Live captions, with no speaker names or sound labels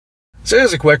So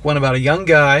here's a quick one about a young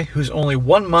guy who's only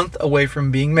 1 month away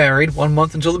from being married, 1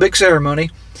 month until the big ceremony,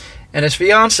 and his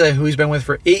fiance, who he's been with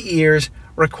for 8 years,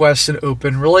 requests an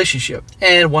open relationship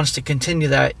and wants to continue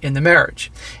that in the marriage.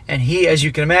 And he, as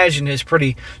you can imagine, is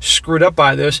pretty screwed up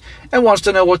by this and wants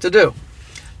to know what to do.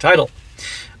 Title: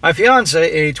 My fiance,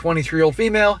 a 23-year-old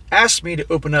female, asked me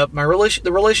to open up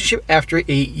the relationship after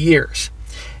 8 years.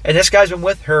 And this guy's been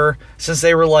with her since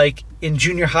they were like in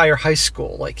junior high or high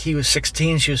school. Like he was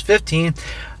 16, she was 15.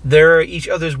 They're each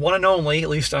other's one and only, at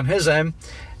least on his end.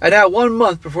 And now 1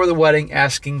 month before the wedding,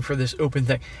 asking for this open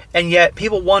thing. And yet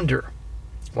people wonder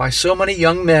why so many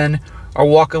young men are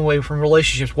walking away from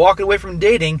relationships, walking away from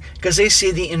dating, because they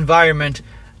see the environment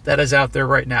that is out there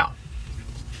right now.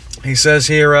 He says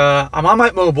here, I'm on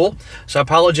my mobile, so I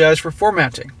apologize for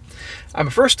formatting. I'm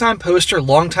a first-time poster,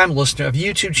 long-time listener of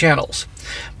YouTube channels.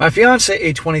 My fiancée,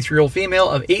 a 23-year-old female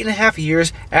of 8.5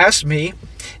 years, asked me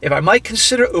if I might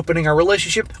consider opening our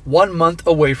relationship 1 month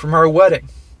away from our wedding.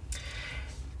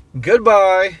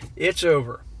 Goodbye, it's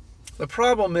over. The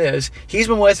problem is, he's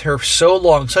been with her so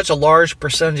long, such a large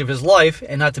percentage of his life,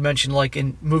 and not to mention like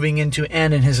in moving into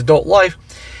and in his adult life,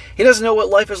 he doesn't know what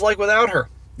life is like without her.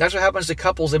 That's what happens to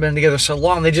couples that have been together so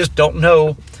long. They just don't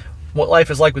know what life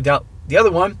is like without the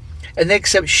other one, and they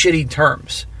accept shitty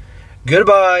terms.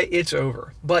 Goodbye, it's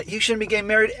over. But he shouldn't be getting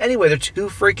married anyway. They're too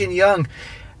freaking young.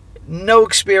 No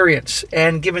experience.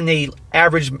 And given the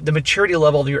maturity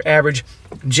level of your average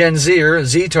Gen Zer,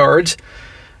 Z-tards,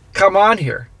 come on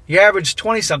here. Your average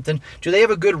 20-something, do they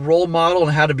have a good role model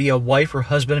on how to be a wife or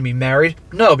husband and be married?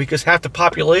 No, because half the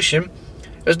population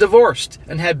is divorced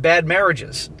and had bad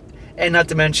marriages. And not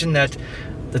to mention that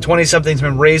the 20-something's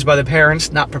been raised by the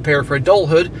parents, not prepared for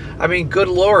adulthood. I mean, good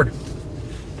Lord.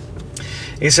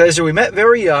 He says that we met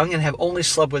very young and have only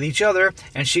slept with each other,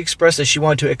 and she expressed that she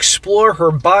wanted to explore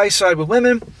her bi side with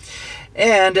women,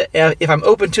 and if I'm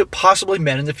open to possibly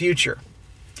men in the future.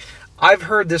 I've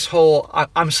heard this whole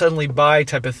I'm suddenly bi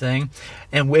type of thing,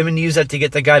 and women use that to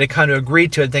get the guy to kind of agree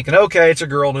to it, thinking, okay, it's a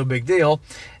girl, no big deal.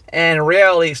 And in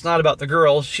reality, it's not about the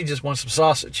girl. She just wants some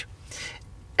sausage.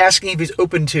 Asking if he's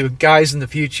open to guys in the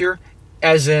future,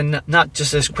 as in not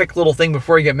just this quick little thing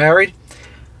before you get married.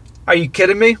 Are you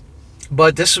kidding me?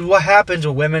 But this is what happens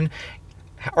when women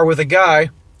are with a guy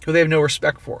who they have no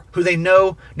respect for, who they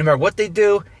know, no matter what they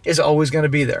do, is always going to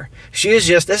be there. She is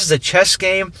just, this is a chess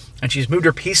game, and she's moved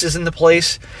her pieces into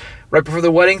place right before the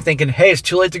wedding, thinking, hey, it's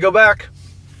too late to go back.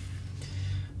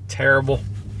 Terrible.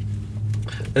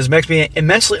 This makes me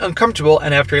immensely uncomfortable,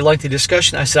 and after a lengthy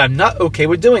discussion, I said I'm not okay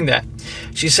with doing that.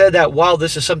 She said that while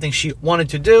this is something she wanted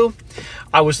to do,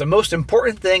 I was the most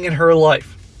important thing in her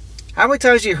life. How many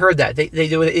times have you heard that?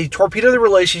 They torpedo the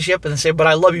relationship and they say, but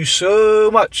I love you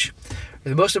so much.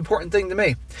 You're the most important thing to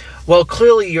me. Well,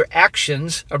 clearly your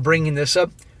actions of bringing this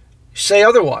up say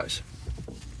otherwise.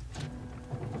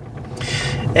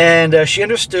 And she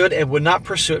understood and would not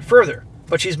pursue it further.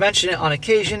 But she's mentioned it on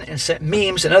occasion and sent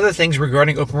memes and other things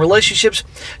regarding open relationships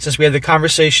since we had the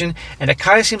conversation, and it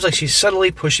kind of seems like she's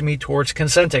subtly pushing me towards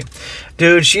consenting.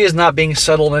 Dude, she is not being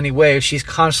subtle in any way. She's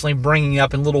constantly bringing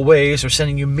up in little ways or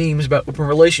sending you memes about open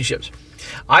relationships.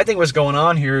 I think what's going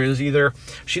on here is either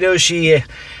she knows she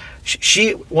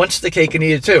wants the cake and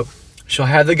eat it too. She'll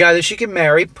have the guy that she can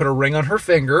marry, put a ring on her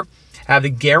finger, have the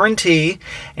guarantee,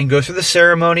 and go through the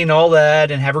ceremony and all that,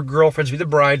 and have her girlfriends be the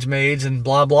bridesmaids and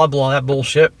blah, blah, blah, that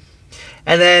bullshit.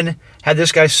 And then have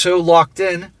this guy so locked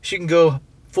in, she can go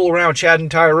fool around with Chad and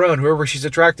Tyrone, whoever she's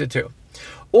attracted to.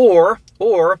 Or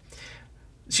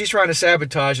she's trying to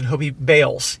sabotage and hope he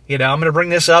bails. You know, I'm going to bring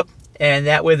this up, and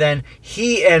that way then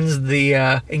he ends the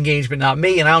engagement, not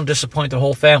me, and I don't disappoint the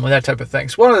whole family, that type of thing.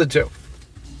 So one of the two.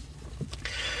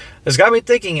 This got me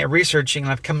thinking and researching,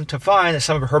 and I've come to find that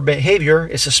some of her behavior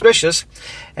is suspicious,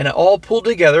 and it all pulled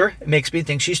together, it makes me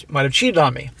think she might have cheated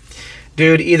on me.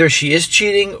 Dude, either she is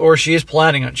cheating or she is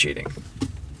planning on cheating.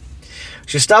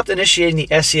 She stopped initiating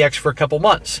the SEX for a couple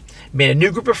months, made a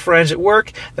new group of friends at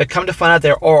work that come to find out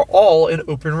they are all in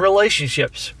open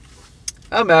relationships.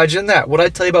 Imagine that. What I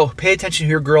tell you about, pay attention to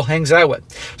who your girl hangs out with.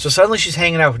 So suddenly she's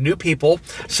hanging out with new people.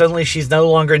 Suddenly she's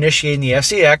no longer initiating the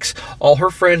SEX. All her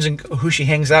friends and who she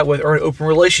hangs out with are in open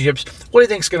relationships. What do you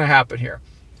think is going to happen here?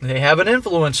 They have an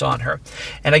influence on her.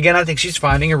 And again, I think she's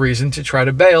finding a reason to try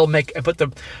to bail, and put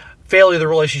the failure of the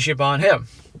relationship on him.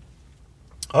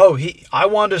 Oh, I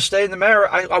wanted to stay in the marriage.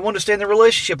 I wanted to stay in the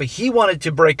relationship, but he wanted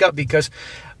to break up because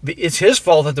it's his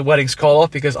fault that the wedding's called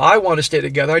off, because I want to stay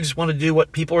together. I just want to do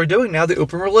what people are doing now, the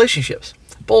open relationships.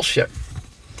 Bullshit.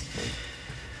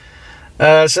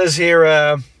 It says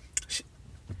here,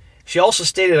 she also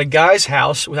stayed at a guy's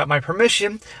house without my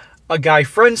permission a guy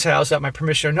friend's house without my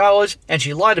permission or knowledge, and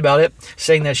she lied about it,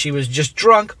 saying that she was just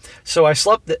drunk. So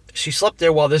she slept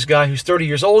there while this guy who's 30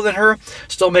 years older than her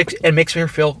still makes me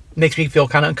feel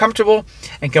kind of uncomfortable.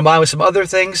 And combined with some other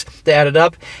things that added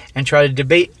up, and try to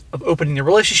debate of opening the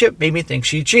relationship, made me think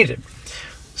she cheated.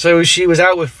 So she was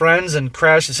out with friends and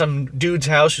crashed at some dude's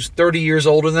house who's 30 years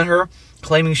older than her,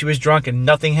 claiming she was drunk and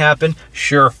nothing happened.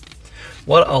 Sure.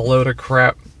 What a load of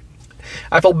crap.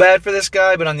 I feel bad for this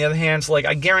guy, but on the other hand, it's like,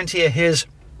 I guarantee you his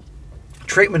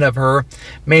treatment of her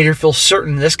made her feel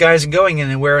certain this guy isn't going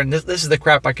anywhere, and this is the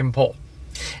crap I can pull.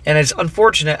 And it's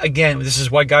unfortunate, again, this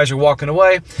is why guys are walking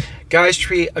away. Guys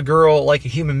treat a girl like a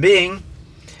human being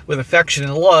with affection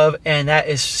and love, and that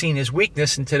is seen as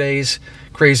weakness in today's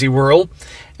crazy world.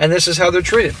 And this is how they're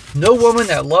treated. No woman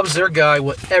that loves their guy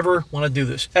would ever want to do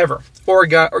this, ever. Or a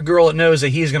guy or girl that knows that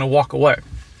he's going to walk away.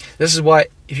 This is why,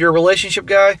 if you're a relationship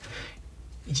guy,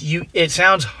 it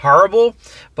sounds horrible,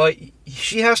 but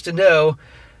she has to know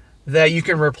that you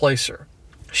can replace her.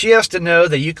 She has to know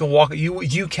that you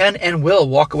can and will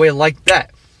walk away like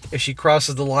that if she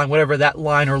crosses the line, whatever that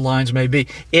line or lines may be.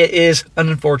 It is an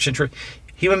unfortunate truth.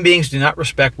 Human beings do not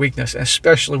respect weakness,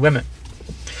 especially women.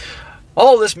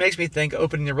 All of this makes me think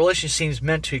opening the relationship seems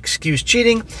meant to excuse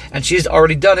cheating, and she's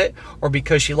already done it, or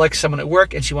because she likes someone at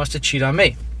work and she wants to cheat on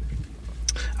me.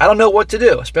 I don't know what to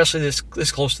do, especially this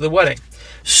close to the wedding.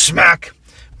 Smack!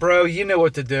 Bro, you know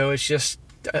what to do. It's just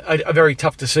a very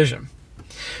tough decision.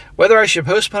 Whether I should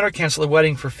postpone or cancel the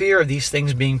wedding for fear of these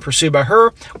things being pursued by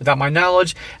her without my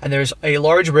knowledge, and there's a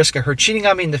large risk of her cheating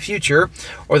on me in the future,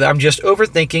 or that I'm just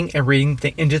overthinking and reading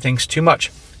into things too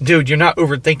much. Dude, you're not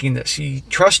overthinking this. You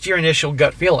trust your initial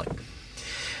gut feeling.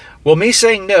 Will me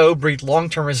saying no breed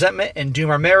long-term resentment and doom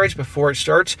our marriage before it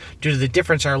starts due to the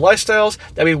difference in our lifestyles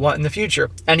that we want in the future?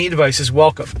 Any advice is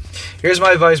welcome. Here's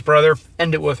my advice, brother.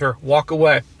 End it with her. Walk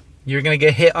away. You're going to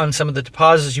get hit on some of the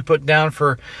deposits you put down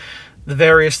for the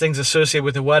various things associated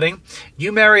with the wedding.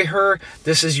 You marry her,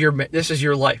 this is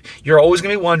your life. You're always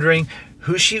going to be wondering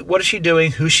what is she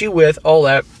doing, who's she with, all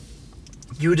that.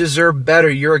 You deserve better.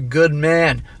 You're a good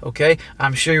man, okay?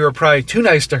 I'm sure you were probably too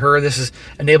nice to her. This has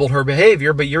enabled her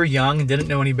behavior, but you're young and didn't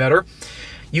know any better.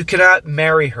 You cannot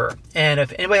marry her. And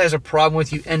if anybody has a problem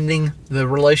with you ending the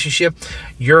relationship,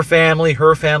 your family,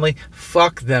 her family,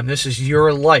 fuck them. This is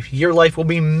your life. Your life will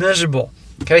be miserable.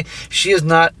 Okay? She is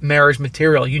not marriage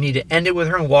material. You need to end it with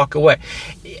her and walk away.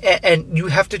 And you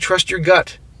have to trust your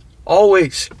gut.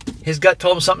 Always. His gut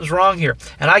told him something's wrong here.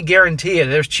 And I guarantee you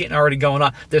there's cheating already going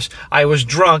on. I was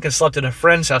drunk and slept at a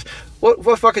friend's house.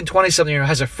 What fucking 20-something-year-old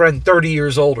has a friend 30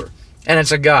 years older? And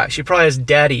it's a guy. She probably has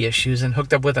daddy issues and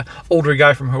hooked up with an older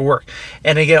guy from her work.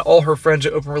 And again, all her friends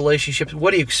are open relationships.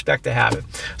 What do you expect to happen?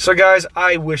 So guys,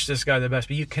 I wish this guy the best,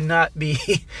 but you cannot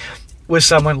be with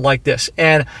someone like this.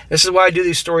 And this is why I do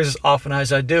these stories as often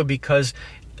as I do, because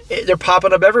they're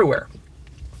popping up everywhere.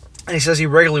 And he says he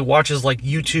regularly watches like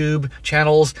YouTube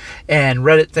channels and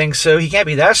Reddit things, so he can't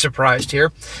be that surprised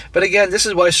here. But again, this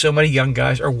is why so many young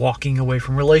guys are walking away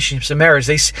from relationships and marriage.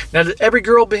 Now, did every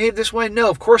girl behave this way?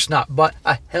 No, of course not, but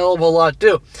a hell of a lot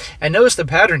do. And notice the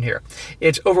pattern here.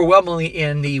 It's overwhelmingly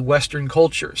in the Western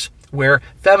cultures, where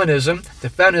feminism, the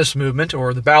feminist movement,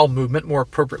 or the bowel movement, more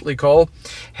appropriately called,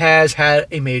 has had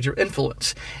a major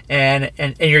influence. And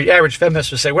your average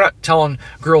feminist would say, we're not telling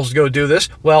girls to go do this.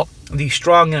 Well, the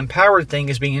strong and empowered thing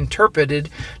is being interpreted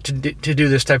to do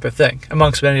this type of thing,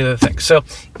 amongst many other things. So,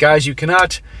 guys, you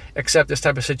cannot accept this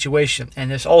type of situation.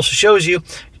 And this also shows you,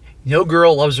 no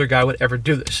girl loves her guy would ever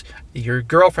do this. Your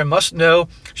girlfriend must know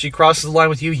she crosses the line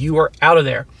with you, you are out of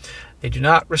there. They do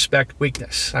not respect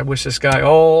weakness. I wish this guy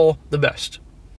all the best.